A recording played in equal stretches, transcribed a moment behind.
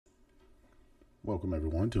Welcome,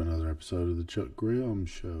 everyone, to another episode of the Chuck Graham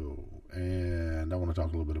Show. And I want to talk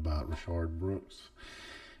a little bit about Rayshard Brooks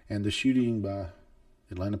and the shooting by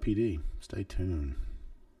Atlanta PD. Stay tuned.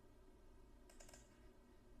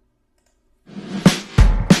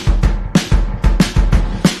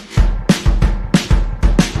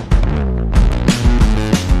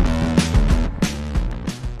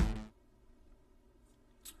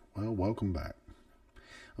 Well, welcome back.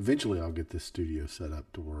 Eventually, I'll get this studio set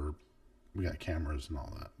up to where we got cameras and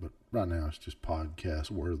all that, but right now it's just podcast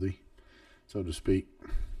worthy, so to speak.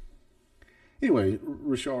 Anyway,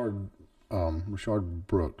 Rayshard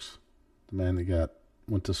Brooks, the man that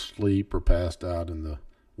went to sleep or passed out in the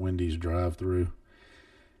Wendy's drive-through,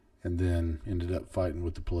 and then ended up fighting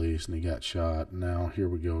with the police, and he got shot. And now here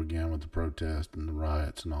we go again with the protest and the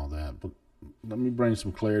riots and all that. But let me bring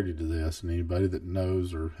some clarity to this, and anybody that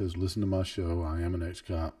knows or has listened to my show, I am an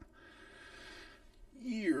ex-cop.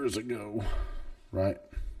 Years ago, right?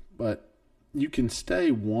 But you can stay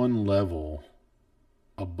one level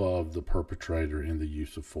above the perpetrator in the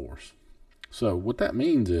use of force. So what that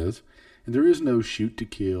means is, and there is no shoot to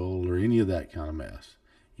kill or any of that kind of mess.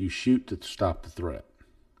 You shoot to stop the threat,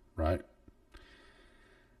 right?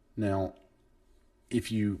 Now,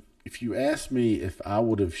 if you ask me if I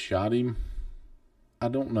would have shot him, I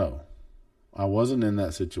don't know. I wasn't in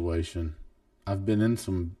that situation. I've been in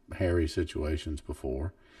some hairy situations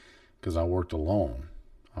before because I worked alone.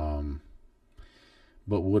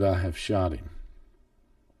 But would I have shot him?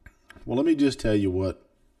 Well, let me just tell you what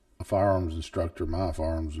my firearms instructor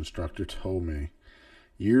told me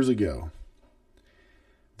years ago.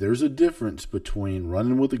 There's a difference between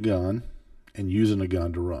running with a gun and using a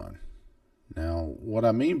gun to run. Now, what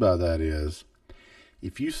I mean by that is,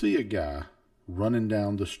 if you see a guy running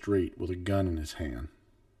down the street with a gun in his hand,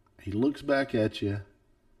 he looks back at you,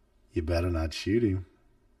 you better not shoot him.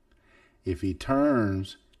 If he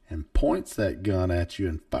turns and points that gun at you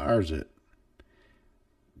and fires it,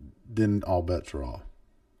 then all bets are off,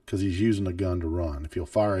 because he's using a gun to run. If he'll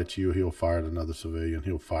fire at you, he'll fire at another civilian,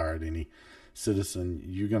 he'll fire at any citizen.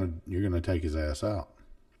 You're gonna take his ass out.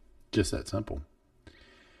 Just that simple.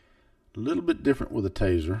 A little bit different with a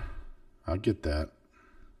taser. I get that.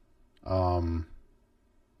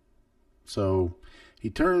 So he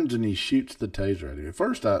turns and he shoots the taser at him. At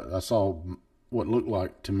first, I saw what looked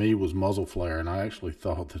like to me was muzzle flare, and I actually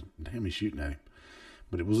thought that, damn, he's shooting at him.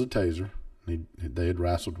 But it was a taser. They had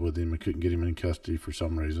wrestled with him and couldn't get him in custody for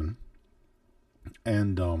some reason.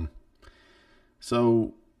 And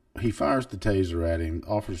so he fires the taser at him.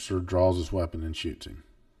 Officer draws his weapon and shoots him.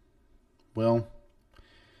 Well,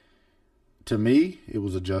 to me, it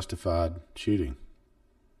was a justified shooting.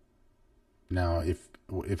 Now,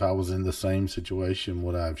 if I was in the same situation,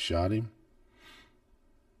 would I have shot him?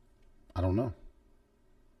 I don't know.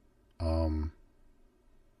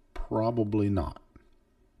 Probably not.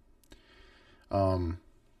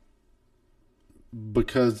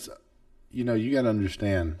 Because, you got to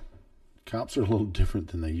understand, cops are a little different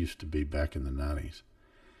than they used to be back in the 90s.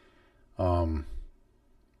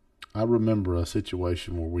 I remember a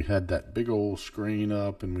situation where we had that big old screen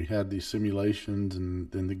up and we had these simulations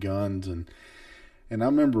and the guns, and I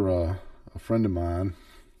remember a friend of mine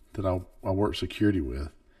that I worked security with.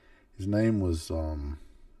 His name was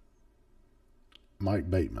Mike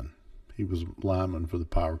Bateman. He was a lineman for the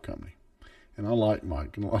power company. And I liked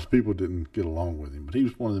Mike, and a lot of people didn't get along with him, but he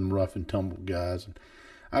was one of them rough and tumble guys. And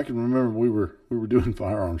I can remember we were doing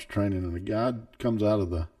firearms training, and a guy comes out of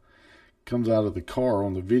the car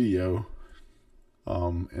on the video,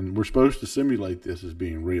 and we're supposed to simulate this as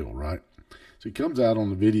being real, right? So he comes out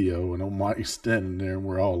on the video, and old Mike's standing there, and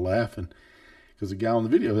we're all laughing because the guy on the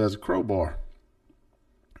video has a crowbar,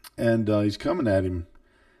 and he's coming at him,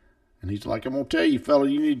 and he's like, "I'm gonna tell you, fella,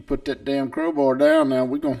 you need to put that damn crowbar down now.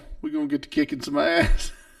 We're gonna get to kicking some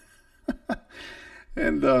ass."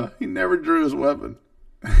 And he never drew his weapon.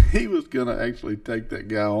 He was gonna actually take that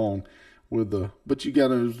guy on but it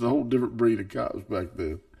was a whole different breed of cops back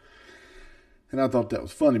then. And I thought that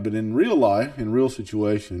was funny. But in real life, in real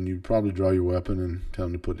situation, you'd probably draw your weapon and tell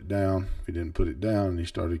him to put it down. If he didn't put it down and he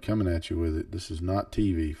started coming at you with it, this is not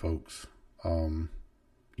TV, folks.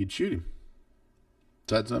 You'd shoot him.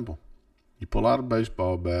 It's that simple. You pull out a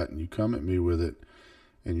baseball bat and you come at me with it,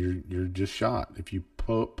 and you're just shot. If you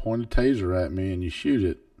point a taser at me and you shoot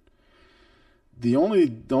it, the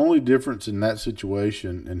only difference in that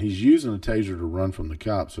situation, and he's using a taser to run from the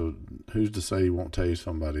cops, so who's to say he won't tase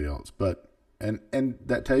somebody else? But and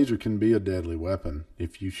that taser can be a deadly weapon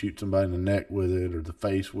if you shoot somebody in the neck with it, or the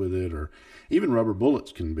face with it, or even rubber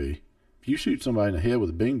bullets can be. If you shoot somebody in the head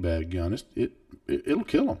with a beanbag gun, it'll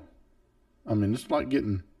kill them. I mean, it's like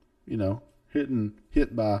getting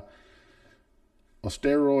hit by a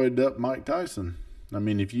steroid up Mike Tyson. I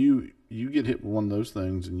mean, if you get hit with one of those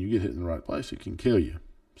things and you get hit in the right place, it can kill you.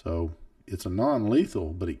 So it's a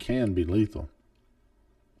non-lethal, but it can be lethal.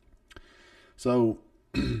 So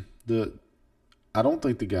I don't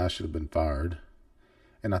think the guy should have been fired,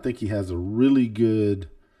 and I think he has a really good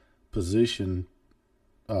position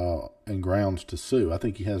and grounds to sue. I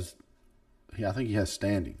think he has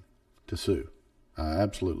standing to sue. I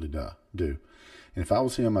absolutely do. And if I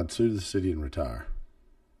was him, I'd sue the city and retire.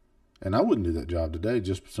 And I wouldn't do that job today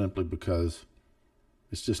just simply because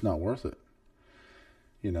it's just not worth it.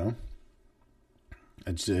 You know,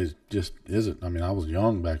 it just isn't. I mean, I was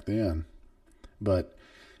young back then. But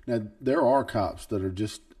now there are cops that are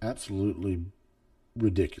just absolutely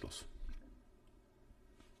ridiculous.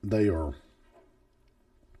 They are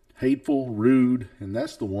hateful, rude, and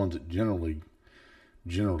that's the ones that generally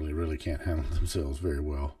really can't handle themselves very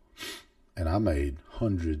well. And I made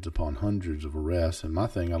hundreds upon hundreds of arrests, and my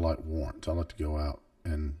thing, I like warrants. I like to go out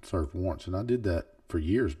and serve warrants, and I did that for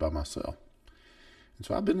years by myself. And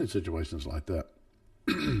so I've been in situations like that.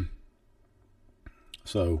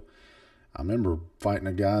 So I remember fighting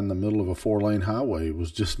a guy in the middle of a 4-lane highway. It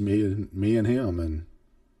was just me and him,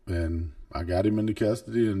 and I got him into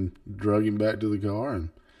custody and drug him back to the car,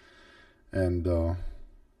 and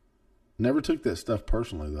never took that stuff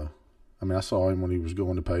personally, though. I mean, I saw him when he was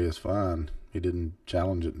going to pay his fine. He didn't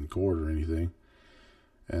challenge it in court or anything.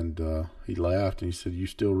 And he laughed, and he said, "You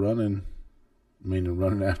still running?" Meaning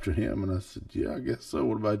running after him. And I said, "Yeah, I guess so.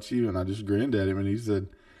 What about you?" And I just grinned at him, and he said,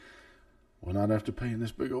 "Well, not after paying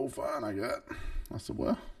this big old fine I got." I said,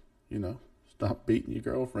 "Well, stop beating your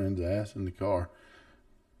girlfriend's ass in the car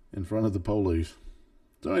in front of the police."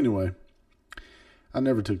 So anyway, I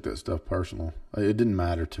never took that stuff personal. It didn't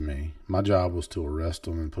matter to me. My job was to arrest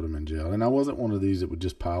them and put them in jail. And I wasn't one of these that would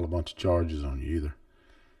just pile a bunch of charges on you either,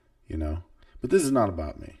 But this is not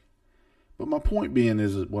about me. But my point being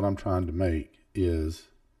is that what I'm trying to make is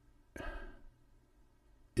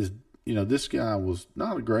this guy was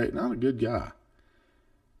not a good guy.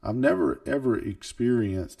 I've never, ever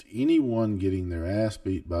experienced anyone getting their ass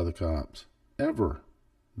beat by the cops, ever,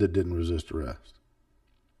 that didn't resist arrest.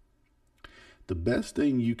 The best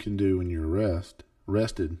thing you can do when you're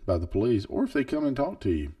arrested by the police, or if they come and talk to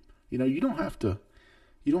you, you don't have to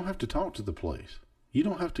talk to the police. You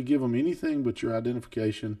don't have to give them anything but your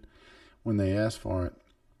identification when they ask for it.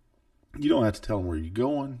 You don't have to tell them where you're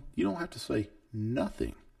going. You don't have to say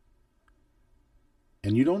nothing.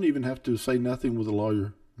 And you don't even have to say nothing with a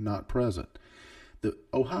lawyer not present. The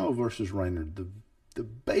Ohio versus Rayshard, the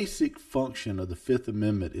basic function of the Fifth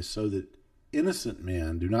Amendment is so that innocent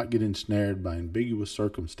men do not get ensnared by ambiguous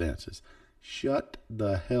circumstances. Shut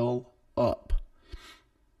the hell up.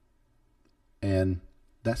 And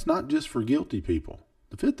that's not just for guilty people.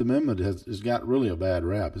 The Fifth Amendment has got really a bad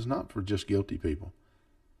rap. It's not for just guilty people.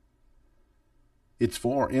 It's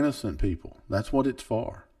for innocent people. That's what it's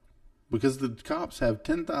for. Because the cops have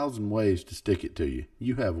 10,000 ways to stick it to you.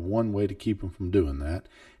 You have one way to keep them from doing that,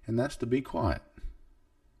 and that's to be quiet.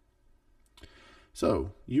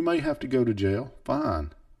 So, you may have to go to jail.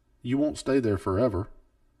 Fine. You won't stay there forever.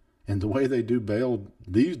 And the way they do bail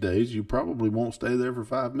these days, you probably won't stay there for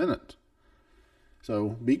 5 minutes. So,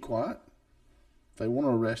 be quiet. If they want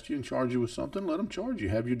to arrest you and charge you with something, let them charge you.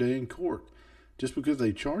 Have your day in court. Just because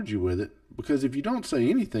they charge you with it. Because if you don't say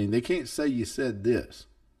anything, they can't say you said this.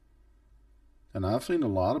 And I've seen a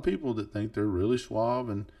lot of people that think they're really suave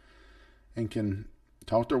and can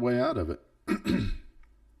talk their way out of it.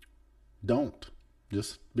 Don't.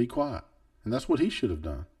 Just be quiet. And that's what he should have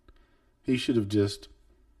done. He should have just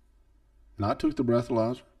not took the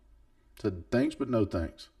breathalyzer, said thanks but no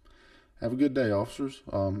thanks. Have a good day, officers.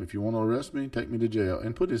 If you want to arrest me, take me to jail.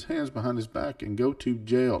 And put his hands behind his back and go to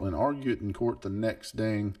jail and argue it in court the next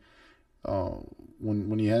day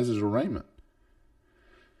when he has his arraignment.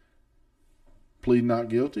 Plead not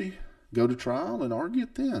guilty, go to trial and argue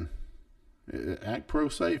it then. Act pro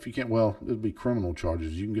se if you can't. Well, it'll be criminal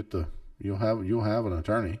charges. You can get you'll have an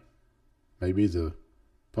attorney, maybe the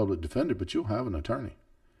public defender, but you'll have an attorney.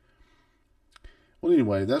 Well,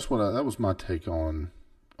 anyway, that was my take on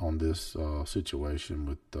this situation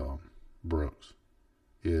with Brooks.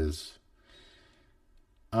 Is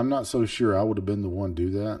I'm not so sure I would have been the one to do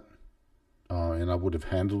that, and I would have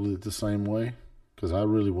handled it the same way, because I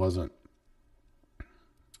really wasn't.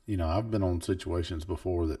 I've been on situations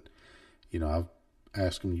before that, I've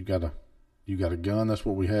asked him, you got a gun? That's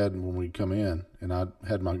what we had when we come in. And I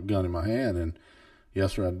had my gun in my hand, and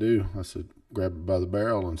yes, sir, I do. I said, grab it by the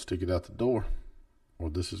barrel and stick it out the door,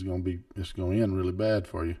 or it's going to end really bad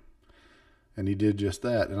for you. And he did just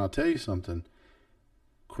that. And I'll tell you something.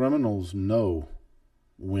 Criminals know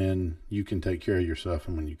when you can take care of yourself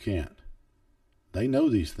and when you can't. They know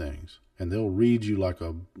these things, and they'll read you like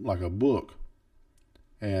a book.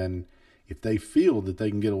 And if they feel that they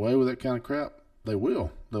can get away with that kind of crap, they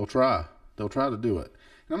will. They'll try. They'll try to do it.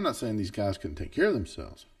 And I'm not saying these guys couldn't take care of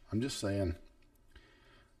themselves. I'm just saying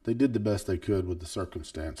they did the best they could with the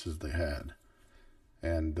circumstances they had.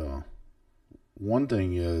 And one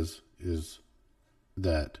thing is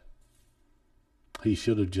that he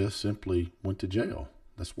should have just simply went to jail.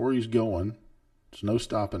 That's where he's going. There's no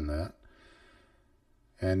stopping that.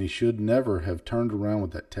 And he should never have turned around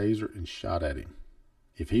with that taser and shot at him.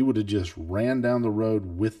 If he would have just ran down the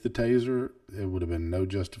road with the taser, there would have been no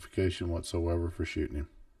justification whatsoever for shooting him.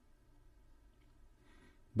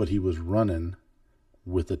 But he was running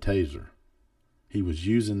with a taser. He was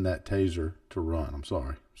using that taser to run. I'm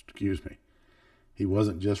sorry. Excuse me. He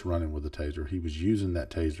wasn't just running with a taser. He was using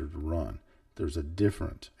that taser to run. There's a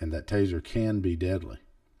difference, and that taser can be deadly.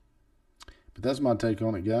 But that's my take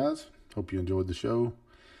on it, guys. Hope you enjoyed the show.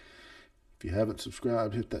 If you haven't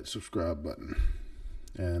subscribed, hit that subscribe button.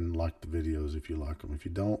 And like the videos if you like them. If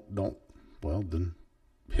you don't, well, then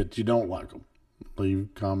hit you don't like them. Leave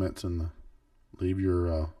comments leave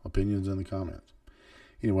your opinions in the comments.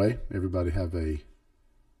 Anyway, everybody have a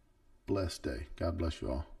blessed day. God bless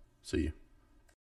you all. See you.